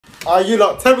You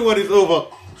lot, tell me when it's over.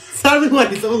 Tell me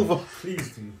when it's over.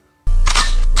 Please do.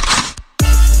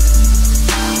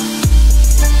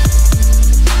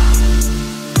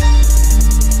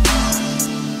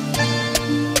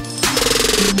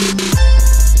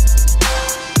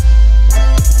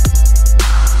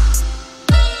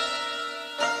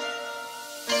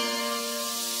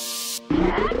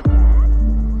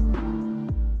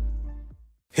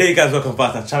 Hey guys, welcome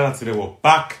back to the channel. Today we're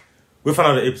back with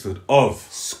another episode of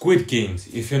Squid Games.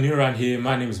 If you're new around here,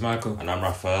 my name is Michael. And I'm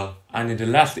Raphael. And in the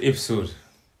last episode,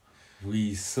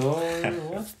 we saw...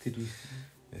 what did we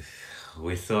see?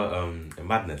 We saw a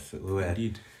madness.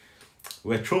 Indeed.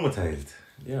 We're traumatized.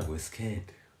 Yeah. We're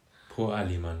scared. Poor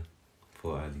Ali, man.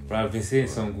 Poor Ali. Bro, I've been saying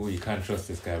Sangu, you can't trust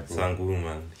this guy, bro. Sangu,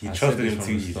 man. He trusted him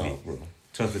too easily. Bro.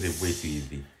 Trusted him way too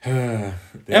easy.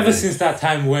 Ever since that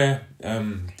time where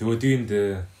they were doing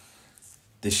the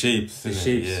shapes,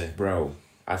 yeah. Bro.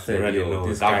 I said, yo,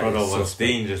 this that guy brother is was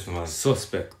dangerous, man.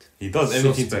 Suspect. He does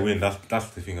anything to win. That's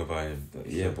the thing about him. But,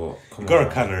 yeah, but come you gotta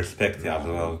on, kind of respect it as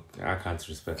well. I can't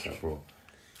respect that, bro.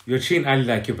 You're treating Ali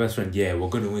like your best friend. Yeah, we're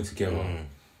gonna win together.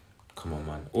 Come on,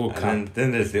 man. Oh, and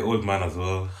then there's the old man as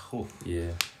well. Oh.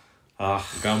 Yeah.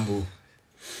 Gambu.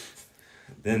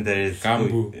 Then there is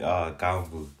Gambu.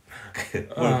 Gambu.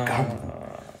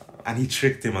 Gambu. And he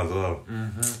tricked him as well.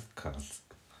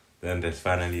 Then there's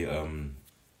finally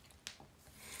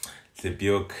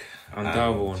Sebyok and that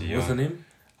one. What's her name?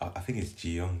 I think it's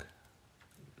Ji-young.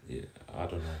 Yeah, I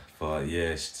don't know. But yeah,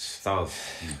 that was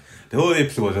deep. The whole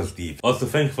episode was just deep. Also,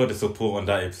 thank you for the support on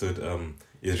that episode.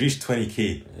 It's reached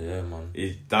 20k. Yeah, man.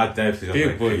 That episode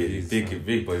big boy views.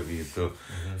 Big boy views. So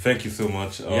thank you so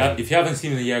much. Yeah, if you haven't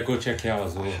seen it yet, go check it out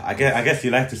as well. I guess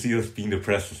you like to see us being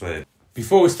depressed aside.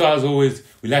 Before we start, as always,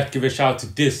 we like to give a shout out to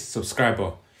this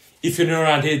subscriber. If you're new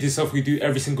around here, this stuff we do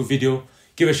every single video.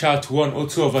 Give a shout out to 1 or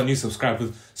 2 of our new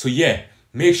subscribers. So yeah,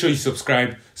 make sure you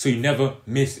subscribe so you never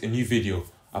miss a new video.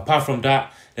 Apart from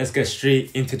that, let's get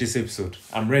straight into this episode.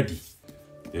 I'm ready.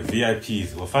 The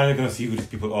VIPs. We're finally going to see who these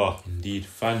people are. Indeed,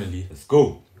 finally. Let's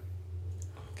go.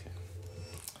 Okay.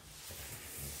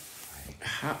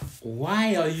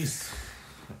 Why are you...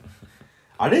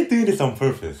 Are they doing this on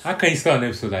purpose? How can you start an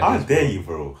episode like this? How dare you,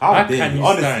 bro? How dare can you?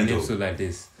 Honestly, start an episode like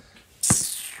this?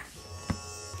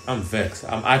 I'm vexed.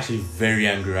 I'm actually very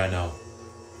angry right now.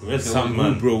 Where's the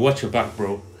Sangu, bro? Watch your back,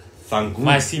 bro. Sangu.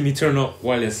 Might see me turn up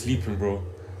while you're sleeping, bro.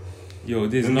 Yo,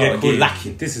 this is not a game.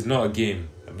 Lacking. This is not a game.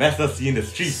 Best not see in the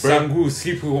streets, bro. Sangu,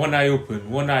 sleep with one eye open.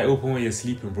 One eye open when you're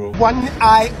sleeping, bro. One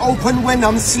eye open when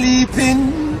I'm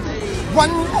sleeping.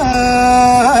 One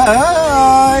eye.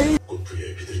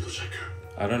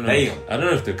 I don't know. I don't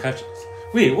know if they're catching.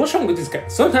 Wait, what's wrong with this guy?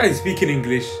 Sometimes he's speaking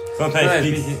English. Sometimes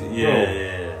he's speaking.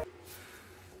 Yeah.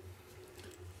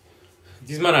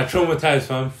 These men are traumatized,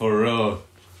 fam. For real.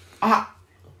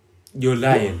 You're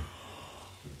lying.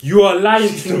 You are lying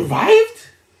to me. She survived?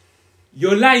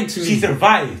 You're lying to me. She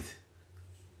survived.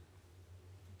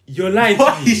 You're lying to me.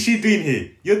 What is she doing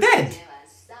here? You're dead.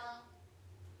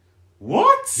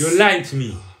 What? You're lying to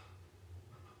me.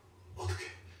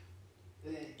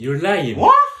 You're lying.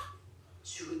 What?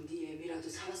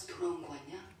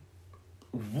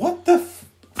 What the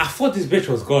I thought this bitch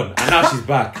was gone and now she's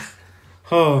back.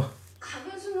 Oh.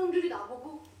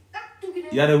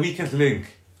 You're the weakest link.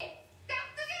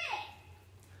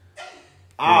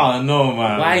 No,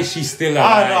 man. Why is she still alive?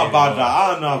 I don't know about that.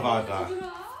 I don't know about that.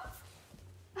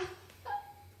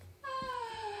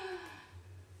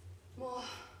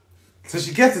 So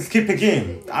she gets to skip a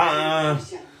game. I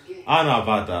don't know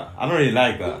about that. I don't really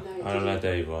like that. I don't like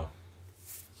that either.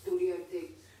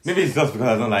 Maybe it's just because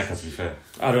I don't like her, to be fair.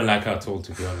 I don't like her at all,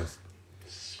 to be honest.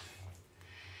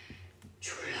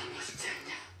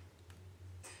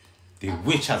 The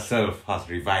witch herself has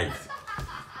revived.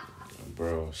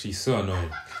 Bro, she's so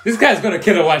annoying. This guy's gonna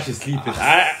kill her while she's sleeping. Look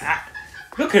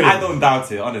at him. I don't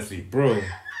doubt it, honestly. Bro, the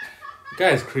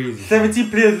guy is crazy. 17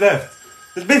 players left.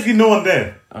 There's basically no one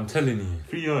there. I'm telling you.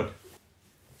 3 yard.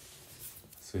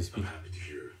 So he's speaking.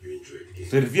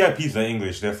 So the VIPs are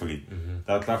English, definitely.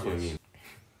 That's what I mean.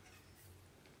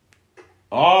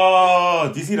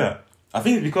 Oh, do you see that? I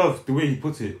think it's because the way he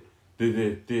puts it,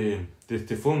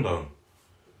 the phone down.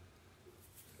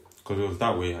 Because it was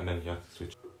that way and then you have to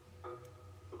switch.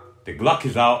 The Glock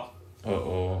is out.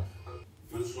 Uh-oh.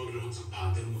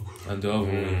 And the other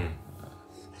way.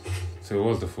 So it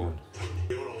was the phone.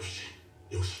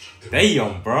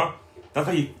 Damn, bro. That's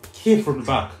how you came from the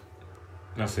back.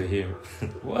 That's a him.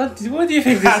 What do you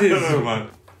think this I is? don't know, man.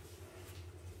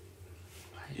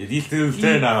 Is he still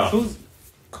staring at her?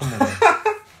 Come on.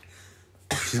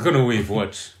 She's gonna wave,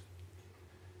 watch.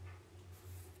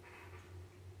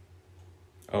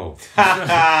 Oh.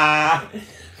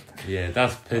 Yeah,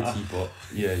 that's petty, but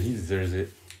yeah, he deserves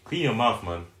it. Clean your mouth,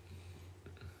 man.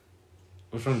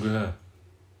 What's wrong with her?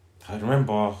 I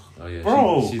remember. Oh yeah,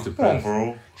 Bro, she's come depressed. on,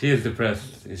 bro. She is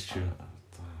depressed, it's true.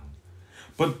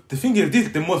 But the thing is, this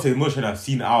is the most emotion I've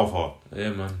seen out of her. Yeah,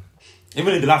 man.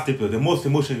 Even in the last episode, the most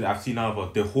emotion I've seen out of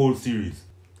her, the whole series.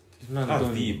 Man, That's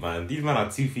deep, man. These men are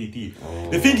 2 feet deep. Oh.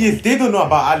 The thing is, they don't know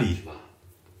about Ali.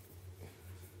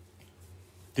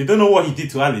 They don't know what he did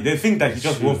to Ali. They think that he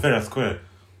just won fair and square.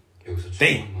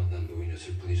 They.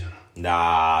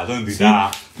 Nah, don't do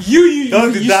that.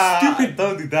 Don't do that. Stupid.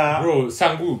 Don't do that. Bro,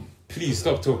 Sangwoo, please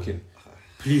stop talking.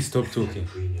 Please stop talking.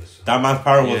 That man's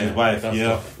parent was his wife. That's Yeah.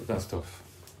 tough. That's tough.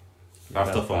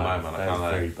 That's tough for my man. I can't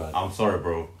lie. Very bad. I'm sorry,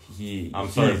 bro. I'm He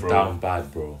sorry, is bro. down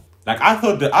bad, bro. Like I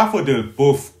thought they would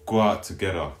both go out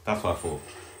together. That's what I thought.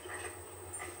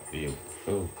 Deal.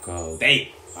 Oh god.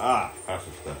 That's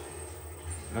the stuff.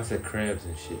 That's the crabs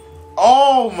and shit.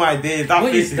 Oh my days, that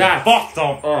What face is that? fucked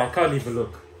up. Oh, I can't even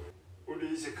look.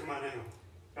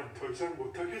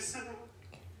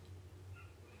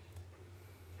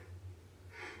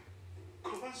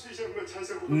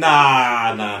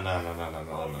 Nah.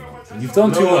 You've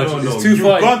done too much. No. It's too You've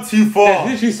far. gone too far.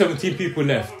 There's literally 17 people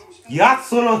left. You had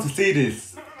so long to say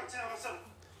this.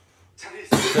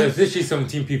 There's literally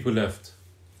 17 people left.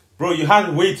 Bro, you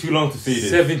had way too long to say this.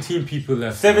 17 people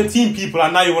left. 17 people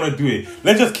and now you want to do it.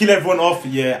 Let's just kill everyone off,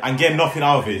 yeah, and get nothing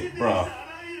out of it, bro.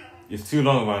 It's too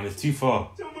long, man. It's too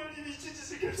far.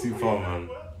 It's too far, man.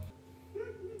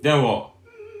 Then what?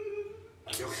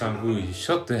 Sangwoo, you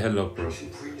shut the hell up, bro.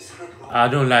 I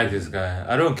don't like this guy.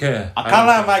 I don't care. I can't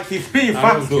lie, Mike. He's speaking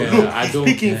facts, though. care. Look, I he's don't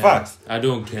speaking care. facts. I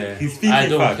don't care. He's speaking I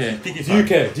don't facts. care. He's speaking Do you facts.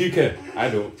 care? Do you care? I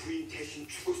don't.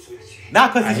 Nah,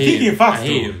 because I he's hate speaking him. facts, I though.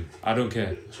 hate him. I don't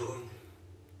care.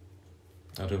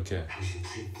 I don't care.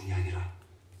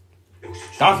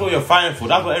 That's what you're fighting for.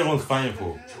 That's what everyone's fighting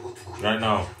for. Right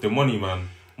now. The money, man.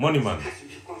 Money, man.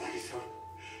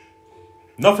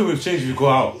 Nothing will change if you go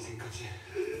out.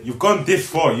 You've gone this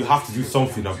far. You have to do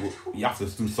something. You have to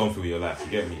do something with your life.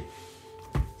 You get me?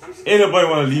 Ain't nobody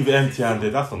want to leave it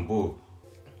empty-handed. That's some bull.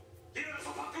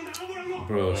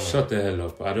 Bro, shut the hell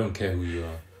up. I don't care who you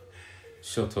are.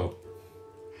 Shut up.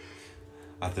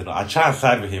 I don't know. I try and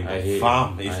side with him, I but hate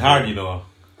fam, him. it's I hard, hate you know.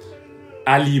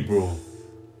 Ali, bro.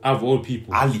 Out of all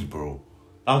people. Ali, bro.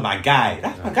 That's my guy.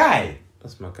 That's my guy.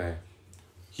 That's my guy.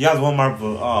 He has one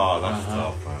marble. Oh, that's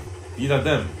tough, man. These are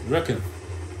them. You reckon?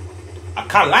 I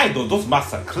can't lie, though. Those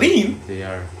masks are clean. They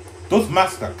are. Those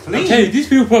masks are clean. I'm telling you, these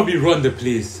people probably run the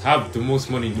place, have the most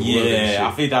money in the world. And Yeah, I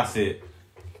shit. think that's it.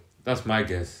 That's my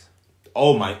guess.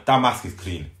 Oh my, that mask is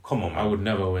clean. Come on, man. I would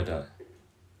never wear that.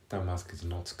 That mask is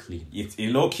not clean. It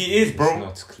low key is, bro.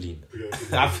 It's not clean.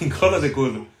 I think color the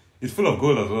gold. It's full of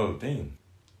gold as well. Damn.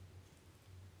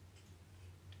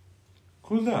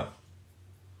 Who's that?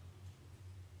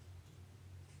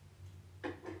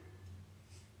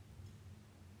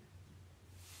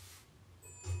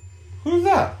 Who's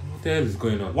that? What the hell is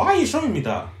going on? Why are you showing me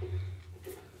that?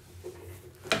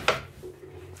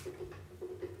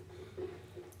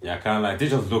 Yeah, I can't lie. They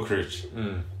just look rich.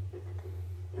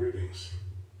 Greetings.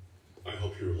 I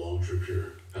hope your long trip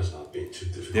here has not been too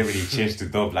difficult. They really changed the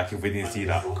dub like if we didn't see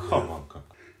that. Come on.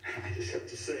 I just have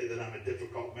to say that I'm a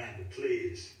difficult man to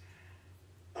please.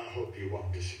 I hope you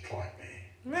won't disappoint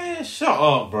me. Man, shut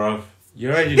up, bro. You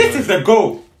already This know. is the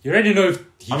goal. You already know if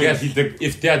he I mean, gets, he's the-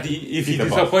 if he the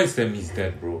boss. disappoints them, he's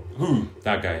dead, bro. Who?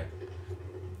 That guy.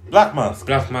 Black Mask.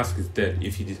 Black Mask is dead.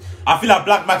 If he did. I feel like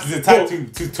Black Mask is the type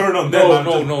to turn on them. and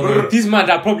just- No. These man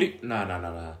that probably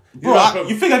nah. Bro,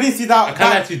 you think I didn't see that? I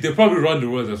can't lie to you. They probably run the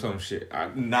world or some shit.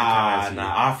 Nah.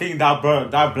 I think that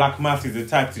Black Mask is the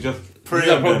type to just prey These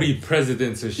are on probably them.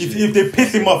 presidents and shit. If they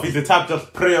piss him off, he's the type to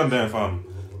just prey on them, fam.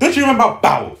 Don't you remember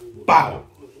Bow?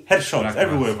 Headshots Black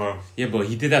everywhere, Mask. fam. Yeah, but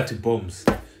he did that to bombs,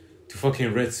 to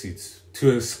fucking red suits,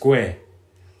 to a square.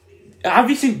 Have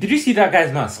you seen? Did you see that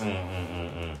guy's mask?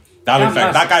 That looks like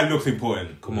mask- that guy looks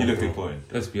important. Come He on, looks bro. important.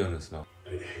 Let's be honest now. I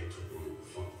hate to ruin the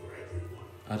fun for everyone.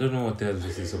 I don't know what the hell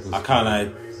this is supposed I to can't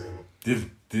lie.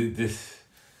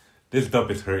 This dub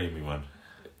is hurting me, man.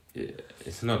 be.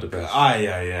 It's not the best.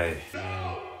 Aye.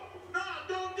 No,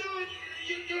 don't do it,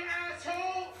 you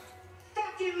asshole!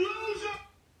 Fucking loser!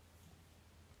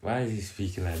 Why is he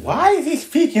speaking like that? Why is he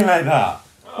speaking like that?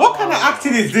 What kind of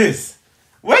acting is this?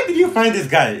 Where did you find this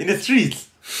guy? In the streets?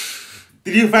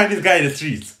 Did you find this guy in the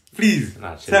streets? Please,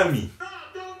 Nah, chill. No, Oh.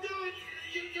 don't do it,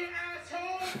 you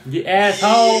asshole! You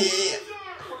asshole! What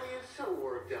are you so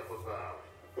worked up about?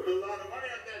 Put a lot of money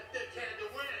on that dickhead to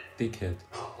win. Dickhead.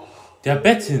 They're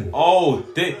betting. Oh,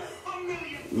 they. $1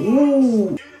 million. Ooh.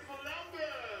 Beautiful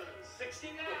numbers.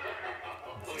 69.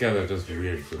 These guys are just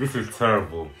weird, bro. This is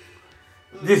terrible.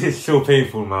 This is so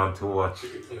painful, man, to watch.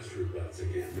 Chicken classroom bouts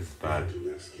again. This is bad. Until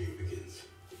next game begins.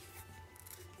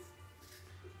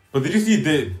 But did you see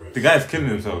the guy's killing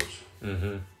himself?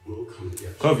 We'll come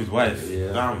together. Because of his wife.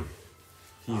 Yeah. Damn.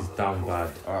 He's down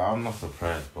bad. I'm not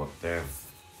surprised, but damn.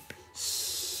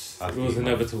 It was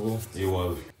inevitable. It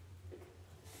was.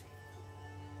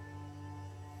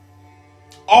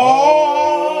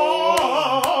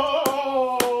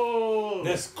 Oh!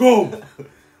 Let's go.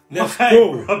 Let's My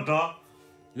go. brother.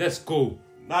 Let's go.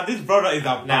 Nah, this brother is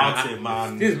about it,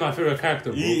 man. This is my favorite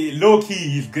character, bro. Low key,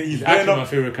 he's He's going actually up. my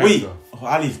favorite Wait, character.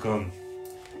 Ali's gone.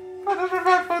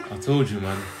 I told you,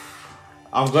 man.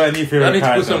 I've got a new favorite I need to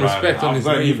character. put some respect man. on his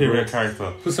I've got a new name, bro. favorite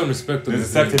character. Put some respect on The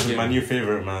his name. detective is my new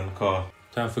favorite, man. Car.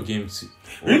 Time for game 2.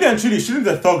 Really and truly, shouldn't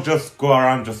the thug just go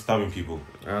around just stabbing people?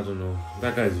 I don't know.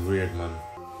 That guy's weird, man.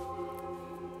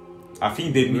 I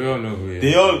think they We all know who he is.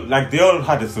 they all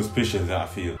had the suspicions that I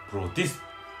feel. Bro, this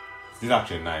is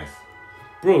actually nice.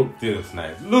 Bro, This looks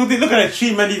nice. Look at the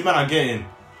treatment these men are getting.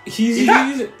 he's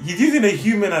He's using a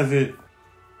human as a.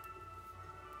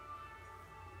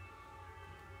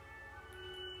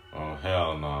 Oh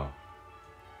hell no!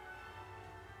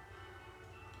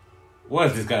 What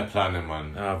is this guy planning,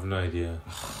 man? I have no idea.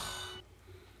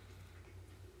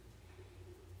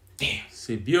 Damn.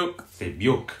 C'est Björk. C'est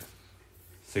Björk.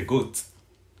 C'est good.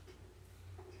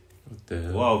 What the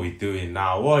hell? What are we doing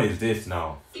now? What is this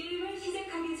now?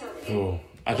 Bro,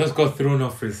 I just got thrown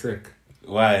off for a sec.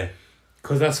 Why?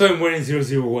 Because I saw him wearing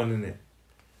 001 in it.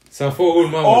 So I thought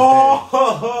Old Man was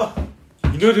Oh! there.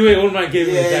 You know the way Old Man gave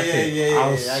him the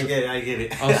jacket? I get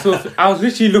it. I was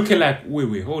literally looking like,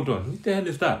 wait, hold on. What the hell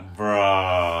is that?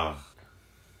 Bruh.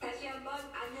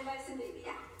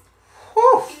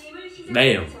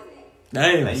 Damn,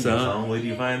 Damn, son. where do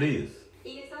you find this?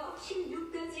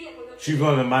 Choose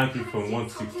one of the mannequins from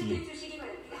 116.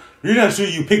 Really and true,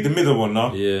 you pick the middle one,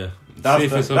 no? Yeah. That's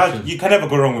Safest option. you can never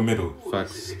go wrong with middle.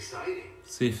 Facts.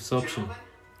 Safest option.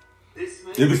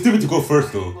 It'd be stupid to go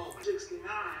first though.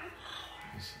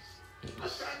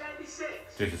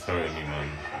 This is hurting me, man.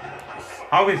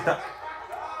 How is that?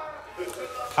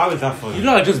 How is that funny? You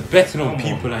know, I'm just betting on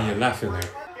people and you're laughing like,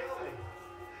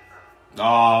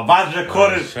 Oh, bad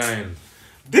recorded. shine.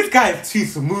 This guy is too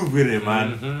smooth with it,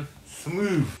 man. Mm-hmm.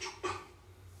 Smooth.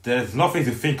 There's nothing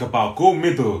to think about. Go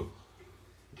middle.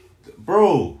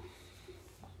 Bro.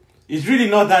 It's really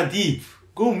not that deep.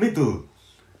 Go middle.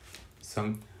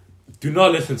 Do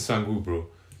not listen to Sangu, bro.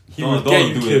 He will Don't get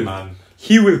you do it, killed. man.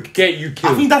 He will get you I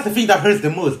killed. think that's the thing that hurts the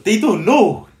most. They don't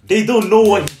know. They don't know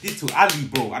what he did to Ali,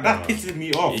 bro. And that pisses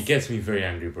me off. It gets me very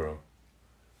angry, bro.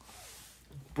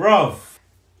 Bruv.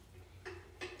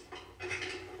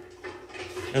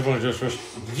 Everyone just rushed.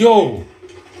 Yo!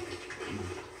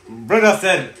 Brother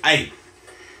said, "Aye."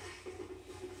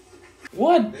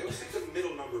 What? They always take the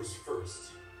middle numbers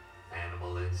first.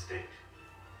 Animal instinct.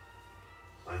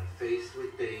 When faced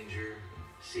with danger,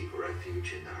 seek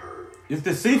refuge in the herd. It's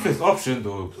the safest option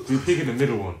though. To pick in the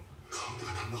middle one.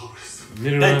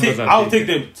 Middle Then numbers are I'll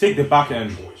big. take the back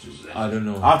end. I don't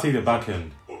know. I'll take the back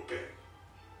end. Okay.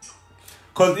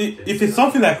 Cause if it's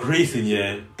something like racing,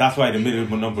 yeah, that's why the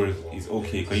middle number is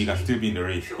okay. Cause you can still be in the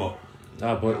race. But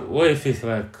But what if it's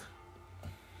like,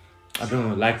 I don't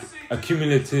know, like a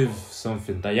cumulative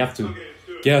something that you have to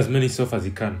get as many stuff as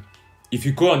you can. If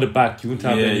you go on the back, you won't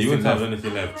have anything you won't have left.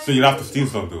 anything left. So you'll have to steal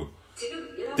some though.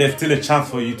 There's still a chance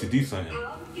for you to do something.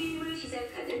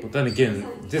 But then again,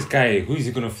 this guy, who is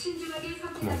he gonna?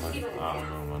 Come on, man. I don't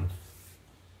know, man.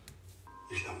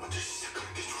 일단 먼저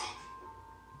시작하는 게 좋아.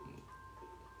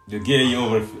 They're getting you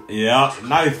over. Yeah,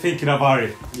 now you're thinking about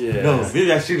it. Yeah. No,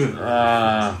 maybe I shouldn't.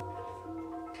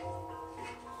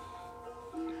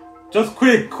 Just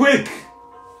quick.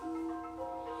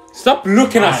 Stop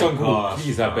looking at My Sangu, gosh,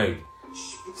 please, I man. beg.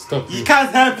 Stop. He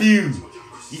can't help you.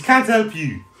 He can't help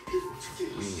you.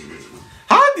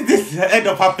 How did this end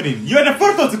up happening? You're the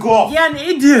first one to go off. You're an You're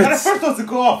the idiot. first one to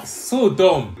go off. So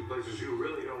dumb. Places you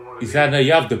really don't want to It's either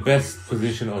you have the best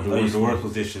position or the worst. The one. worst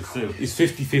position still. It's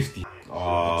 50-50.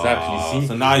 Oh, Exactly. See,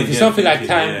 So now if you it's get something like 50,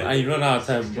 time yeah. and you run out of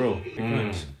time, bro.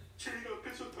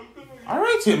 I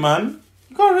rate it, man.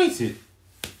 You gotta rate it.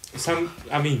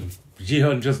 I mean,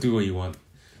 Jihan, just do what you want.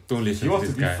 Don't listen You to want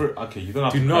this to be guy. Okay, you don't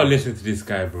have Do to. not cry. listen to this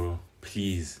guy, bro.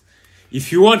 Please.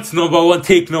 If you want number one,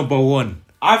 take number one.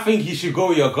 I think he should go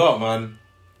with your gut, man.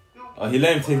 Oh, he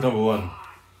let him take number one.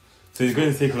 So he's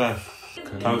going to take last.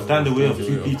 Can we stand the way of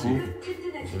two people?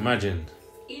 Imagine.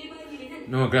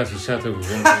 No one grabs his shut up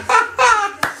with one person.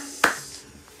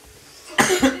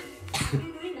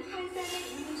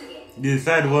 You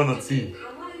decide one or two.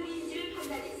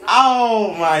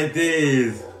 Oh my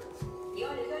days.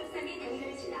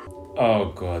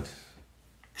 Oh God.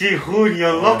 Jihoon,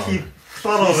 you're lucky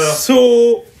son of a...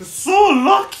 So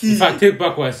lucky. if I take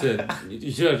back what I said,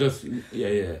 you should have just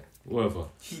whatever.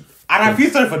 And I feel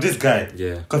sorry for this guy.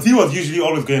 Yeah. Because he was usually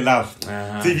always going last.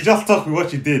 So if you just stuck with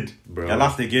what you did, bro, you're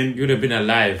last again. You would have been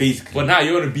alive. Basically. But now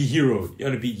you want to be hero. You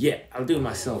want to be, I'll do it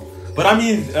myself. But I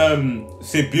mean,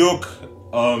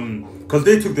 Sebiok, because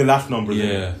they took the last numbers.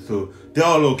 Yeah. So they're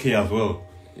all okay as well.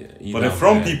 Yeah, but the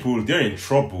front people, they're in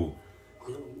trouble.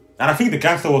 And I think the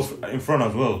gangster was in front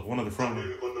as well. One of the front.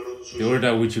 They were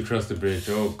that with you cross the bridge.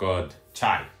 Oh God.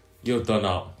 Chai. You're done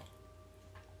out.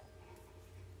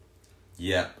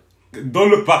 Yeah. Don't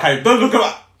look back at it. Don't look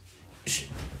back.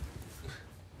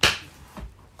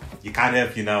 You can't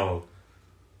help you now.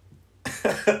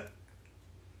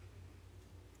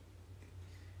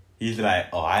 He's like,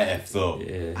 oh, I effed up.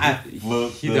 Yeah.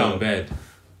 He down bad.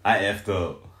 I effed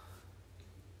up.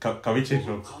 Can we change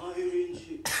him?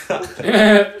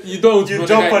 You don't. You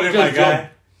jump on him, my guy.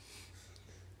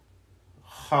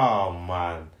 Oh,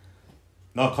 man.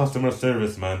 Not customer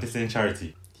service, man. This ain't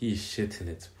charity. He's shitting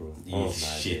it, bro. He's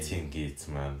shitting it,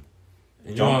 man.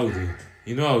 You know how I do.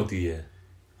 You know how I do, yeah.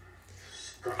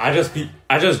 I just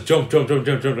jump. You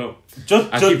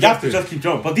have to just keep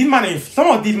jumping. But these man, some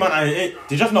of these man,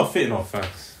 they're just not fit enough.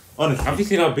 Facts. Honestly. Have you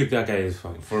seen how big that guy is,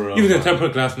 fam? For real, even man. the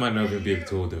tempered glass might not even be able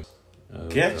to hold him.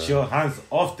 Get your hands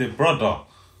off the brother.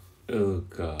 Oh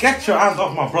God. Get your hands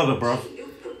off my brother, bro.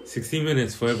 16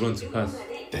 minutes for everyone to pass.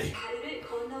 Damn.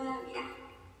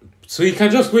 So you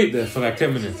can just wait there for like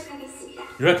 10 minutes.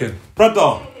 You reckon?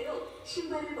 Brother.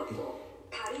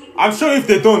 I'm sure if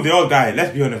they don't, they all die.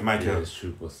 Let's be honest, Michael. Yeah, it's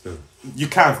true, but still. You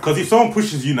can't, because if someone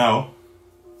pushes you now...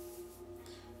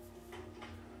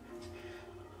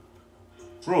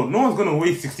 Bro, no one's gonna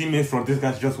wait 16 minutes for this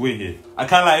guy to just wait here. I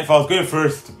can't lie, if I was going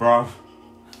first, bro.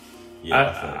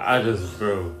 Yeah, I just,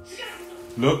 bro.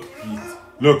 Look,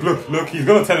 he's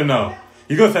gonna tell him now.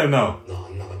 He's gonna tell him now.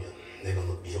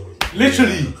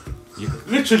 Literally,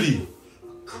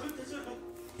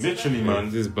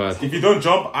 man. This is bad. If you don't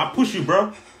jump, I'll push you,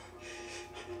 bro.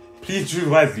 Please choose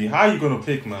wisely. How are you gonna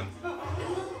pick, man?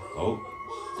 Oh.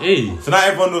 Hey. So now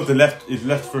everyone knows the left is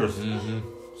left first.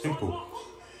 Simple.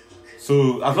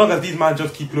 So as long as these man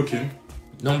just keep looking.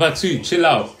 Number 2, chill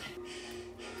out.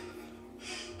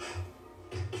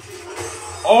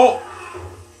 Oh.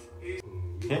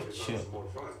 Get your...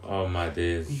 Oh my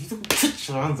days. You don't get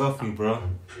your hands off me, bro.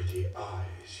 Pretty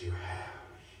eyes you have.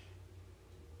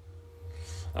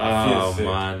 Oh Sick.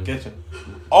 man. Get your...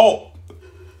 Oh.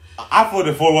 I thought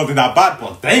the fall wasn't that bad,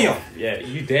 but damn. Yeah,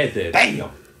 you dead there.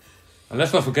 Damn. And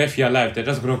let's not forget if you're alive, they're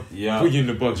just gonna put you in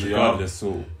the box regardless,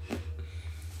 so...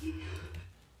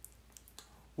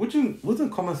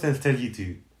 Wouldn't common sense tell you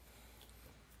to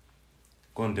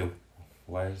go on the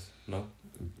wires? No?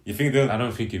 You think they'll... I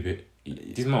don't think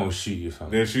this man will shoot you,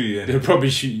 fam. They'll shoot you, yeah. They'll probably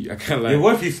shoot you, I can't lie. Yeah,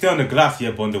 what if you stay on the glass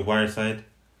here, but on the wire side?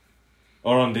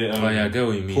 Or on the I get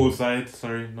what you mean. pole side,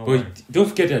 sorry. No But wire. don't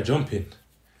forget they're jumping.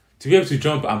 To be able to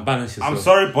jump and balance yourself. I'm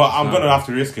sorry, but I'm going to have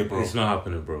to risk it, bro. It's not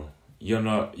happening, bro. You're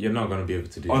not gonna be able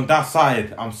to do it. On that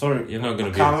side, I'm sorry. You're not gonna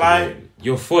I be can't able lie. to do it.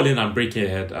 You're falling and breaking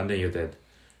your head and then you're dead.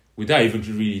 Without even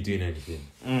really doing anything.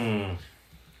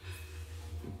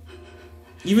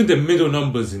 Even the middle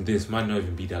numbers in this might not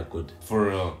even be that good. For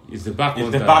real. It's the back It's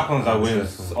ones the back ones that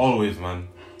wins. wins. Always, man.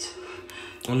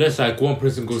 Unless like one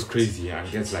person goes crazy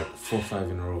and gets like 4 or 5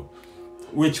 in a row.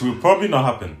 Which will probably not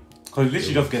happen. Because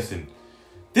literally just guessing.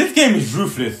 This game is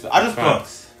ruthless. I just thought.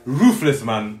 Ruthless,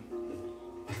 man.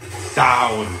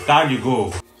 Down you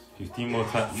go. 15 more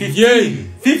times. 15! Yay.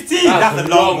 15! That's a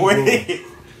long bro. way.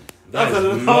 That's a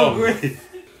long way.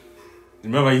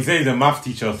 Remember, he said he's a math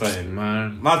teacher or something.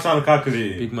 Man. Man trying to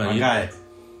calculate it. Big man, My yeah. guy.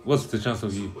 What's the chance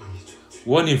of you?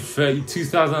 1 in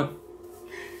 32,000?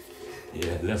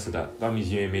 Yeah, less of that. That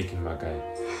means you ain't making my guy.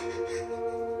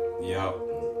 Yeah.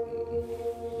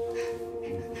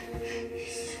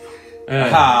 You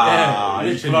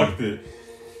literally. clocked it.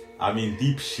 I mean,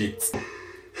 deep shit.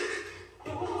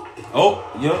 Oh,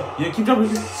 yeah, keep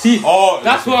jumping. See, Oh,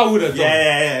 that's what I would have done.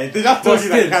 Yeah. They just told you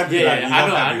that you can't do that.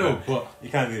 I know, but You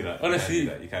can't do that. honestly,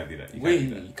 you can't do that. wait,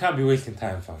 you can't be wasting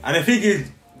time, fam. And the thing is,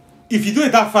 if you do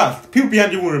it that fast, people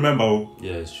behind you won't remember. Oh.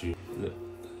 Yeah, it's true. Look,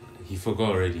 he forgot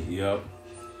already. Yep.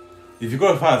 If you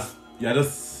go fast, you're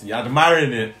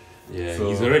admiring it. Yeah, So,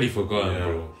 he's already forgotten, yeah.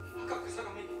 bro.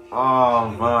 Oh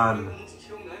man,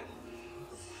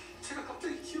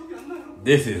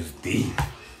 this is deep.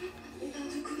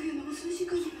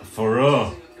 For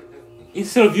real.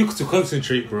 Instead of you to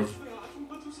concentrate, bro.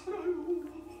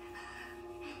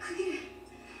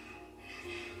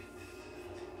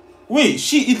 Wait,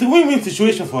 it's a win-win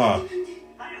situation for her.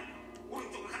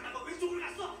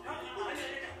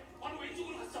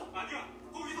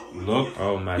 Look,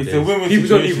 Oh my it's days. a win-win People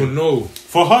situation. don't even know.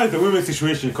 For her, it's a win-win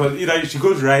situation because either she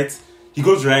goes right, he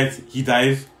goes right, he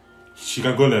dies, she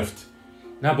can go left.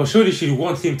 Nah, but surely she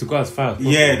wants him to go as far as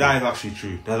possible. Yeah, that is actually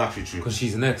true. That's actually true. Because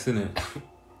she's next, isn't it?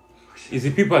 Is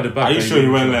it people at the back? Are you that sure he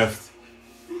don't went trust? left?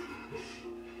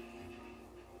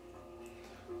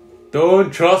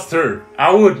 Don't trust her.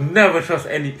 I would never trust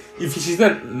any. If she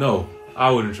said no,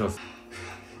 I wouldn't trust.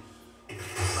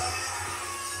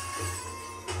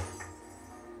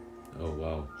 Oh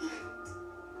wow.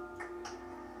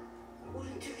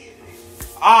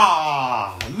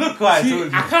 Ah, look what I See,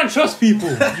 told you. I can't trust people.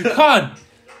 You can't.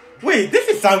 Wait, this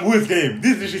is Sangu's game.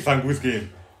 This is literally Sangu's game.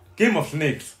 Game of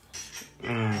Snakes.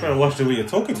 Better watch the way you're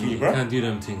talking to me, You bro. can't do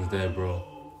them things there, bro.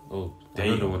 Oh,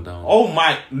 another one down. Oh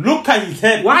my, look at his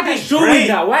head. Why are they It's showing great.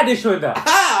 that? Why are they showing that?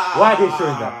 Ah. Why are they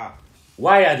showing that?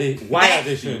 Why are they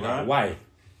Nasty, showing that? man. Why?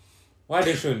 Why are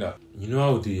they showing that? You know what I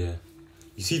would do, yeah?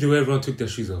 You see the way everyone took their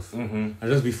shoes off? Mm-hmm.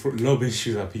 I'd just be lobbing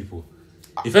shoes at people.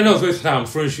 If anyone's wasting time, I'm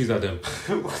throwing shoes at them.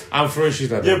 I'm throwing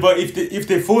shoes at them. Yeah, but if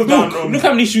they fall down, Look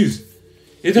how many shoes.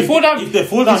 If they fall down, if they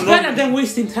fall down, it's better than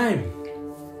wasting time.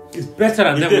 It's better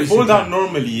than if them they wasting fall down time.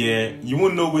 normally, yeah, you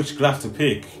won't know which glass to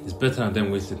pick. It's better than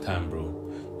them wasting time, bro.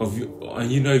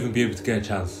 And you not even be able to get a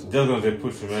chance. Just gonna they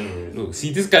push him anyway. Look,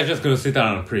 see, this guy's just gonna sit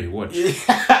down and pray. Watch.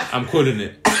 I'm calling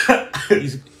it.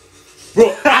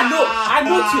 Bro,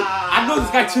 I know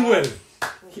this guy too well.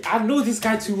 I know this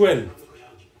guy too well.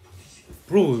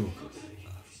 Bro,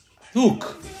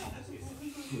 look,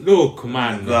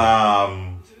 man.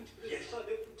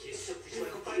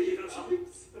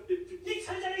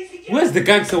 Where's the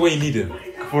gangster where you need him?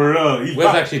 For real.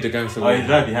 Where's actually the gangster? Oh, he's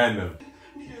right behind him.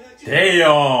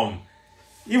 Damn.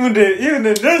 Even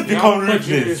the nerds become His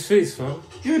ruthless. face, fam.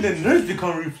 Even the nerds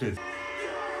become ruthless.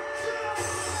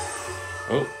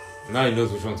 Oh, now he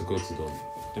knows which one to go to though.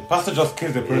 The pastor just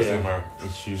kills the person, Yeah. man.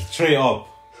 Straight up.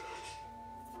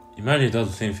 Imagine he does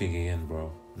the same thing again,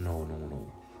 bro. No.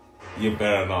 You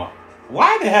better not.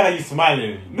 Why the hell are you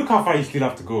smiling? Look how far you still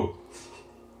have to go.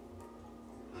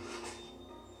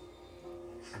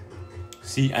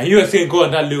 See, and you were saying go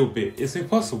on that little bit. It's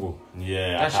impossible.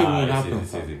 Yeah, That shit won't happen,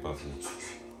 It's fam. impossible.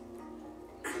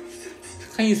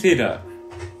 Can you say that?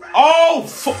 Oh,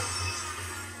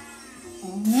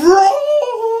 bro!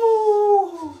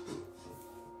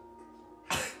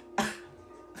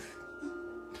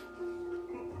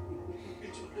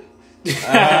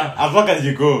 As long as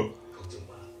you go.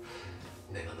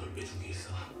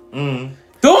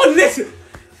 Don't listen.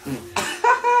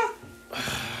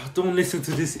 Don't listen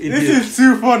to this idiot. This is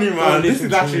too funny, man. Don't This listen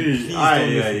is to me. actually. Please don't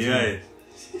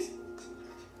listen to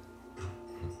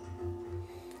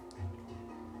me.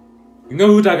 You know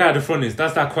who that guy at the front is?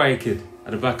 That's that quiet kid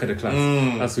at the back of the class.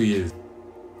 That's who he is.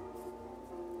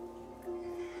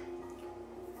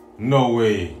 No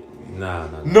way. Nah.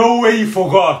 No way you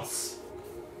forgot.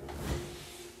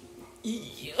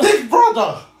 Big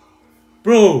brother.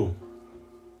 Bro,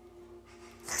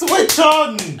 Switch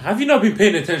on. have you not been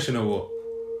paying attention or what?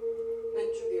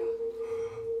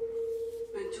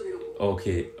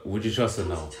 Okay, would you trust her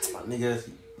now? Nigga,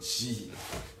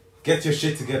 get your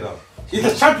shit together.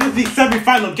 It's a Champions League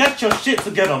semi-final. Get your shit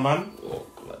together, man. Oh,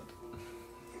 God.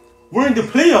 We're in the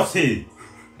playoffs here.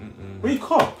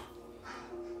 Wake up.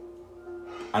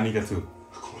 I need her too.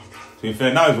 To be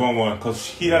fair, now it's 1-1 because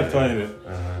she had trying it.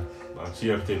 She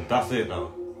had to. That's it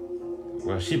now.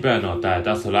 Well, she better not die.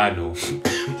 That's all I know.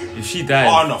 If she dies,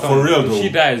 Oh no, for real though. If she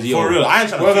dies, yo. For real, I ain't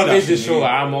trying to Whoever see that made this shit, show, nigga.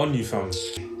 I'm on you, fam.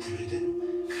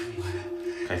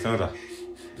 Okay, so that.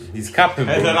 He's capping,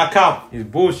 Hey, bro. that cap. He's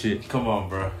bullshit. Come on,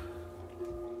 bro.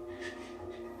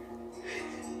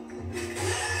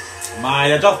 Man,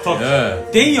 you're just talking. Yeah.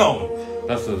 Damn.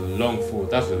 That's a long fall.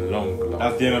 That's a long.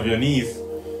 That's the end of your knees.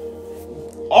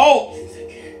 Oh!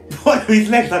 What? His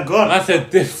legs are gone. I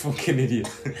said this fucking idiot.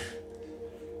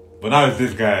 But now it's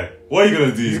this guy. What are you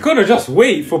gonna do? He's gonna just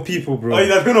wait for people, bro. Oh,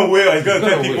 he's gonna wait. He's gonna He's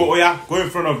tell gonna people, wait. oh yeah, go in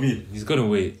front of me. He's gonna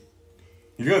wait.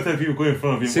 He's gonna tell people go in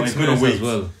front of him. 6 he's gonna minutes wait as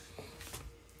well.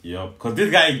 Yeah, because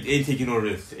this guy ain't taking no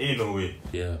risk. Ain't no way.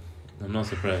 Yeah, I'm not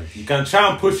surprised. You can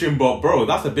try and push him, but bro,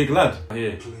 that's a big lad.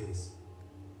 Yeah. Please,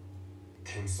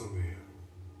 take somewhere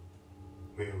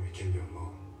where we can be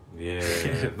alone.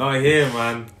 Yeah. Not here,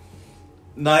 man.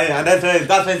 No, yeah, that's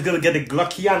why he's gonna get the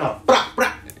Glockiana. Bra,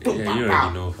 bra, boom, Yeah, bam, you bam.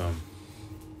 already know, fam.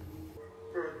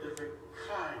 For a different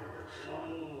kind of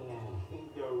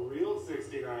the real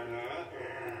 69,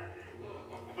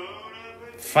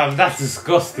 Fam, that's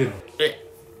disgusting.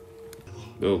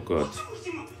 Oh god.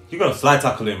 You gotta slide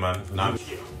tackle him, man. Nah.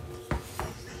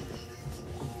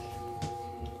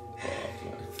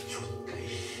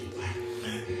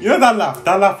 You know that laugh?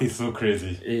 That laugh is so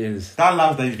crazy. It is. That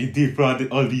laugh that he did throughout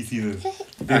all these seasons.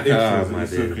 The intros my is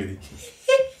so dude. crazy.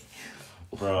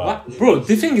 Bro. What? Bro,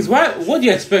 the thing is, what do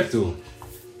you expect though?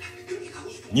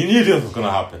 You knew this was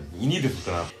gonna happen. You knew this was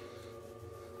gonna happen.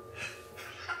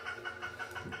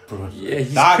 Bro, Yeah,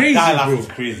 he's that crazy, laugh bro. is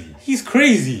crazy. He's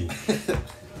crazy.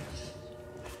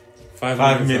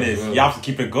 5 minutes. as well. You have to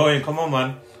keep it going. Come on,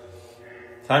 man.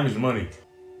 Time is money.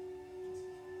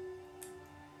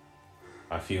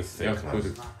 I feel You sick, have to man. put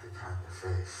it. Not the kind of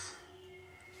face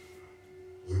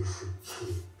you should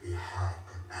keep behind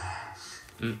the mask.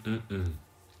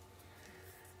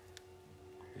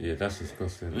 Yeah, that's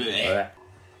disgusting.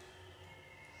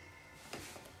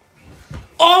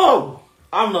 Oh!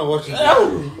 I'm not watching that.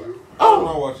 I'm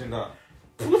not watching that.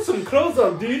 Put some clothes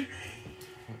on, dude.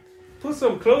 Put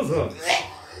some clothes on.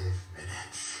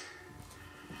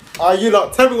 You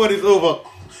lot, tell me when it's over.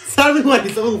 Tell me when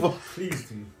it's over. Please,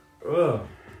 dude. Ugh.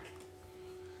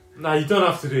 Nah, you don't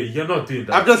have to do it. You're not doing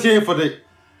that. I'm just here for the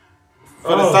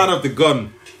Oh. sound of the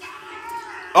gun.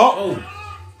 Oh!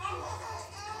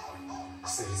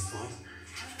 Satisfied?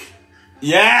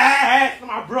 Yeah!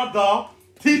 My brother!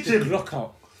 Teach him! Look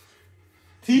out.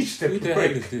 Teach them Who the hell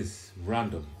quick. is this?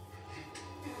 Random.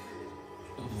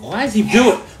 Why is he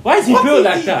built? Why is he What built is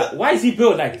like he- that? Why is he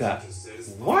built like that?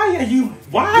 Why are you... Yeah,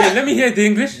 Why? let me hear the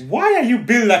English. Why are you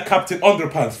built like Captain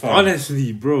Underpants, fam?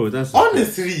 Honestly, bro, that's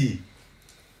Honestly.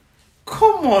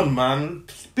 Come on, man.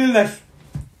 Built like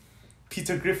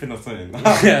Peter Griffin or something.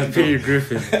 yeah, Peter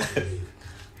Griffin.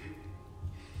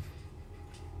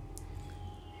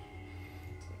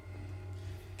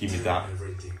 Give me that.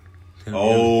 Everything.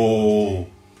 Oh.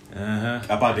 Uh-huh.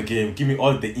 About the game. Give me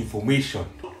all the information.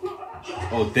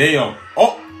 Oh, damn.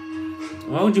 Oh.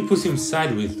 Why would you put him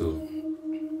sideways though?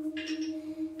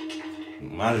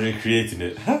 Man's recreating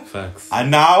it. Facts.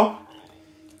 And now,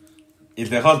 it's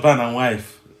the husband and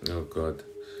wife. Oh god.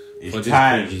 It's For this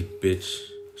time. crazy bitch.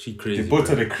 She crazy. The both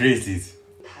bro. of the crazies.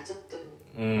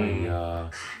 Yeah.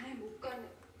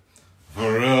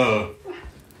 For real.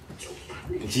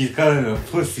 She's calling a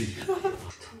pussy.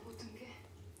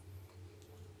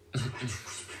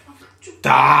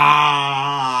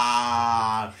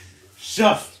 Damn.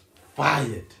 Just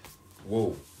fired.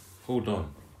 Whoa. Hold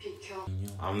on.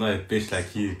 I'm not a bitch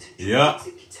like you. Yeah.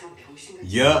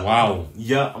 Yeah. Wow.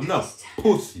 Yeah. I'm not a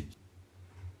pussy.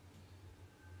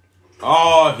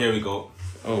 Oh, here we go.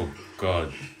 Oh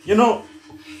god. You know.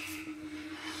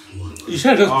 You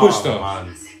should have just pushed her.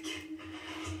 Man.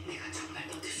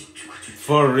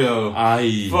 For real.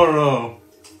 Aye. For real.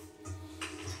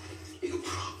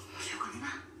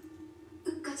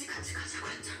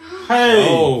 Hey.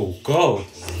 Oh god.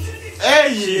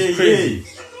 Hey. She's crazy.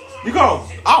 You go.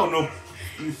 I don't know.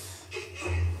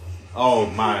 Oh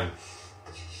man.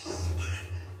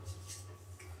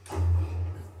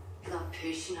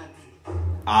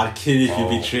 I'll kill you if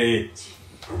you betray.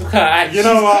 Look at her. You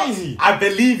know She's what? Crazy. I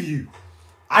believe you.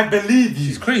 I believe you.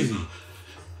 She's crazy.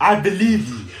 I believe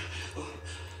you.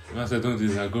 Once I don't do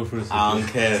this, I'll go for a I second. don't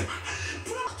care.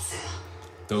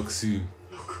 Dog Sue.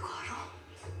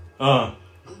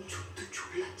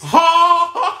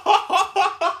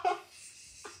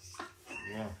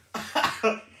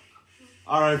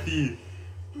 R.I.P.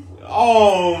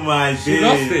 Oh my She days.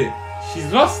 lost it.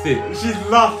 She's lost it. She's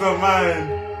lost her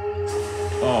man.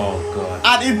 Oh god.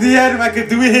 And in the end, like,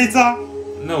 do we hate her?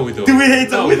 No, we don't. Do we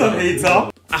hate her? No, We don't hate her.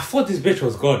 I thought this bitch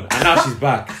was gone, and now she's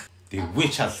back. The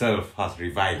witch herself has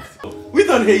revived. We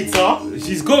don't hate her.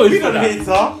 She's good We for don't that. hate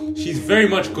her. She's very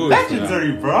much good. For that.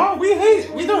 Legendary, bro. We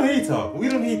don't hate her. We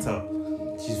don't hate her.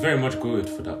 She's very much good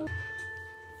for that.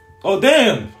 Oh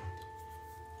damn!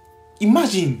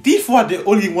 Imagine these were the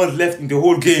only ones left in the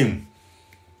whole game.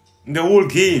 In the whole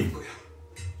game.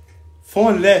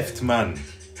 4 left, man.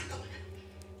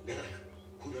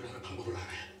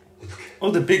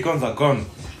 All the big guns are gone.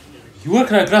 You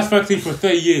work at a glass factory for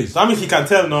 30 years. So that means he can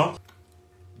tell, no?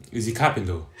 Is he capping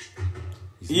though?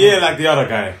 He's Yeah, not. like the other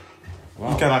guy.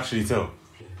 Wow. You can actually tell.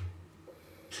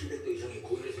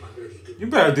 You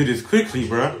better do this quickly,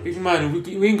 bro. Big man,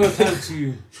 we ain't got time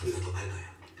to.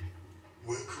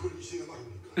 왜 그걸 이제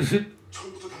말합니까?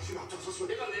 처음부터 당신을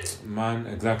앞장섰으면 Man,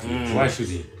 exactly. Why should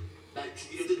he?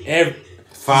 He's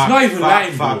Facts, not even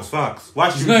lying, facts, bro. facts. Why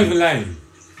He's should not he? even lying.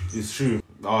 It's true.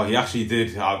 Oh, he actually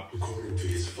did. According to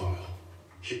his file,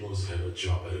 he once had a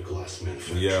job at a glass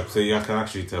manufacturer. Yeah, so you can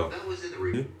actually tell.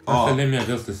 So Oh, let me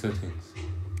adjust the settings.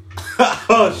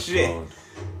 oh shit. God.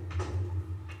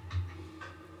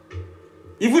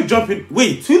 Even jumping.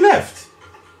 Wait, 2 left.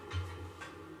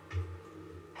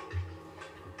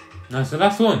 That's the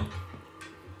last one.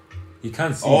 You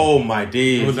can't see. Oh my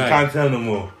days. No You lie. can't tell no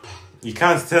more. You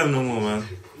can't tell no more, man.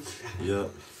 Yeah.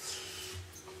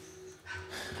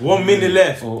 1 minute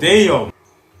left. Oh. Damn.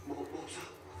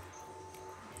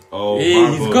 Oh, Hey,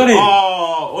 man, he's bro. got it.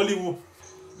 Oh, only one.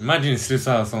 Imagine it slips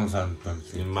out of someone's hand.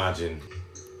 Imagine.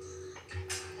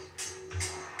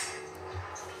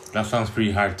 That sounds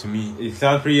pretty hard to me. It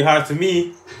sounds pretty hard to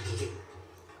me.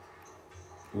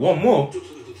 One more.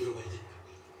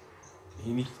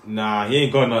 Nah, he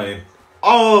ain't got nothing.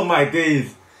 Oh my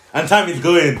days. And time is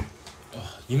going.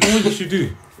 You know what you should do?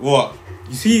 What?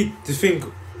 You see the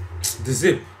thing, the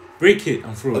zip, break it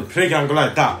and throw A it. play angle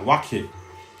like that. Whack it.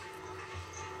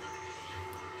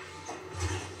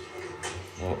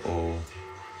 Uh-oh.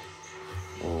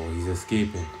 Oh, he's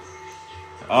escaping.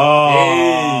 Oh,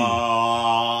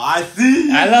 Hey. I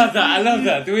see. I love that. I love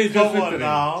that. The way he just Come looked on at him.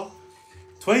 now.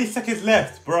 20 seconds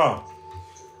left, bro.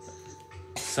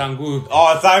 Sangu.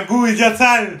 Oh, Sangu, it's your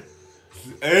time.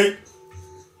 Hey.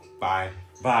 Bye.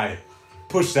 Bye.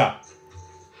 Push that.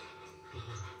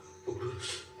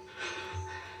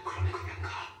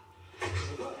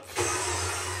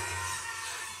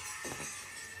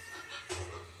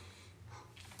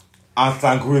 And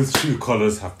Sangu's true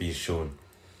colours have been shown.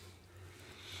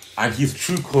 And his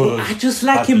true colours. I just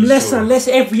like have him been less shown. and less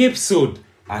every episode.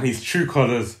 And his true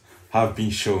colours have been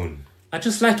shown. I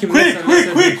just like him less Quick, and less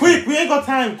every episode. quick! We ain't got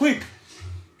time. Quick!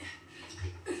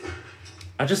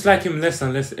 I just like him less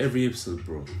and less every episode,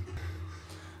 bro.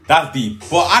 That's deep.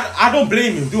 But I don't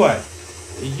blame him, do I?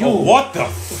 Yo, Oh, what the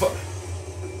fuck?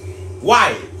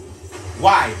 Why?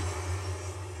 Why?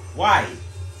 Why?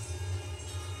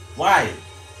 Why?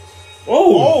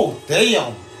 Oh, Oh,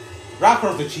 damn. Right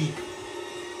across the cheek.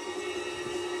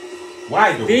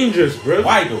 Why though? dangerous, bro.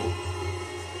 Why though?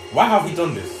 Why have we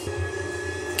done this?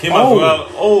 Him Oh. as well.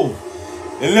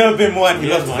 Oh, a little bit more and he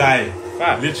Yeah, lost his man. eye.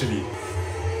 Fact. Literally.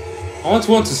 I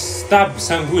want to stab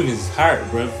Sangu in his heart,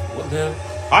 bro. What the hell?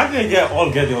 How did they get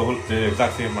the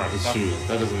exact same mark? It's true.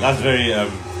 That doesn't make That's sense.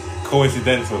 very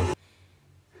coincidental.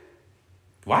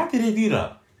 Why did they do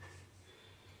that?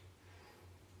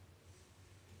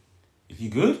 Is he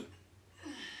good?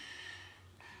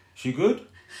 She good?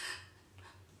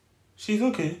 She's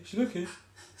okay. She's okay.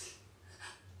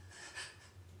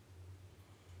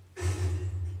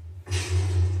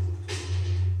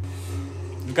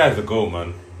 This guy's a goal,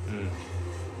 man.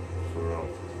 For real.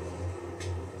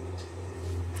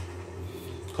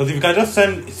 Because if you can just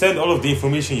send all of the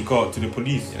information you got to the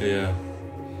police, Yeah.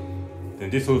 then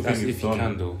this whole That's thing is if you done.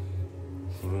 can, though.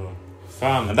 For real.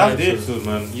 Fam, And that's that the episode- episode,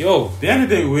 man. Yo, They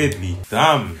ended it weirdly.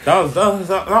 Damn, that was fire.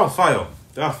 That was fire.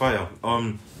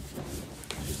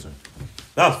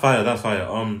 That's fire. That's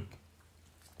fire.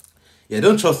 Yeah,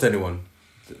 don't trust anyone.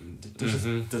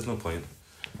 There's no point.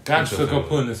 gangster got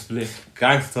put in a split.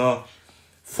 Gangster.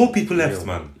 4 people left,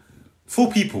 man.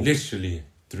 4 people. Literally.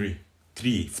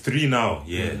 3 now.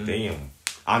 Yeah, damn.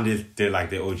 And they're like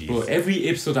the OGs. Bro, every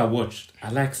episode I watched, I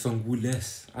like Sangu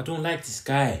less. I don't like this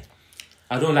guy.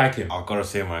 I don't like him. I've gotta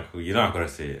say, Michael, you know I've gotta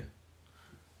say it.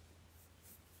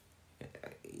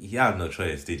 He had no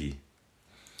choice, did he?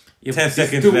 Yeah, 10 it's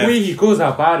seconds the left. way he goes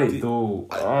about it,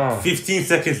 though. 15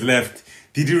 seconds left.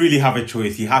 Did he really have a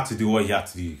choice? He had to do what he had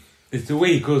to do. It's the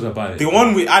way he goes about it. The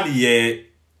one with Ali, yeah,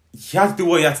 he has to do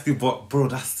what he has to do, but bro,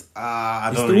 that's I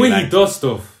It's don't the really way like he does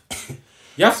stuff.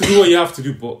 You have to do what you have to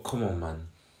do, but come on, man.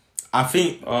 I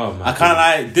think Oh, my I can't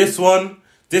like this one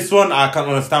I can't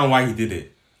understand why he did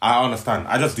it. I understand.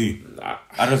 I just do.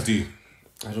 I just do.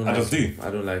 I don't I like just him. do. I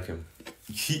don't like him.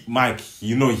 Mike,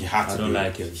 you know he had to I do don't it.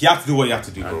 like him. He had to do what he had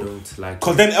to do, I bro. don't like him.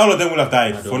 Because then all of them will have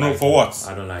died. I don't For like for him. what?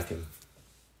 I don't like him.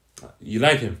 You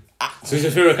like him? So he's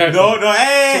your favorite character? No,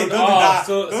 hey, So- don't do that.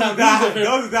 so Don't do Sangu's that. your favorite-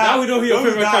 Don't do that. Now we know who your Don't do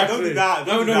favorite that. character Don't do is. that.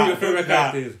 Now we Don't do know who your that. favorite Don't do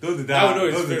that. character is. Don't do Now we that. know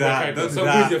his Don't do favorite that. character. Don't do So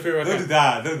that. who's your favorite Don't do character?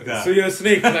 that. Don't do that. So you're a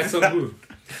snake like Sangu.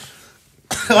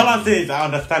 All I'm saying is I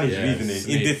understand his Yeah, reasoning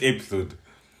snake. in this episode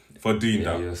for doing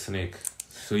Yeah, that. you're a snake.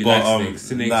 So you But like snakes.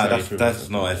 Snakes nah, are your that's favorite.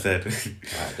 not what I said.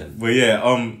 Alright then. But yeah,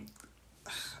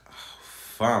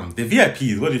 fam, the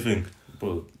VIPs. What do you think?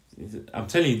 Bro, I'm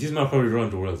telling you, these men probably run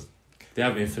the world. They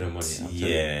have infinite money. I'm telling you.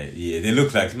 Yeah, they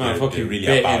look like These men they're fucking really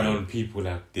betting about on it. people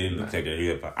like. They look like they're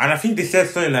really about. And I think they said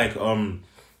something like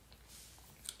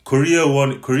Korea's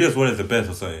one is the best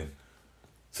or something.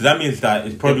 So that means that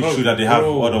it's probably bro, true that they have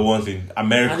bro. other ones in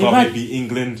America, And imagine- maybe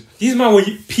England. These men were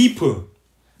people.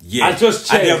 Yeah, I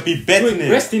just and checked. they'll be betting it.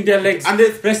 Resting their legs. And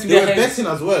they resting their heads.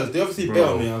 as well. They obviously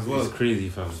Bro, as It's crazy,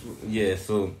 fam. Yeah,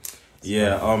 so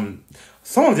yeah,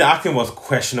 some of the acting was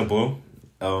questionable.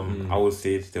 I would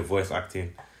say the voice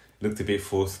acting looked a bit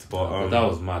forced, But that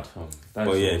was mad, fam. That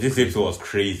but was yeah, this crazy. episode was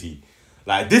crazy.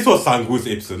 Like this was Sangu's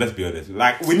episode. Let's be honest.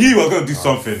 Like we knew he was gonna do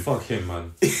something. Fuck him,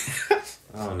 man.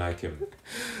 I don't like him.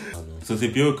 So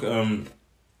Bjork,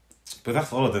 but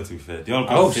that's all of them to be fair. They all I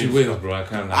got hope the she same wins, stuff. bro. I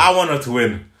can't lie. I want her to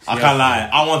win. I can't lie.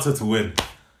 I want her to win.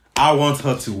 I want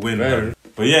her to win, man.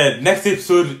 But yeah, next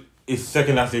episode is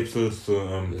second last episode,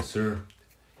 so Yes, sir.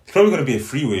 it's probably gonna be a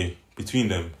freeway between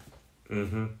them.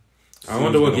 I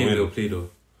wonder what game win. they'll play though.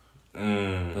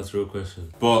 That's a real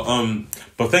question. But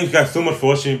thank you guys so much for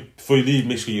watching. Before you leave,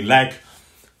 make sure you like,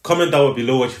 comment down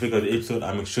below what you think of the episode,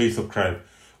 and make sure you subscribe.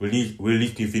 We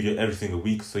release new video every single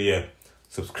week, so yeah,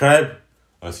 subscribe.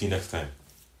 I'll see you next time.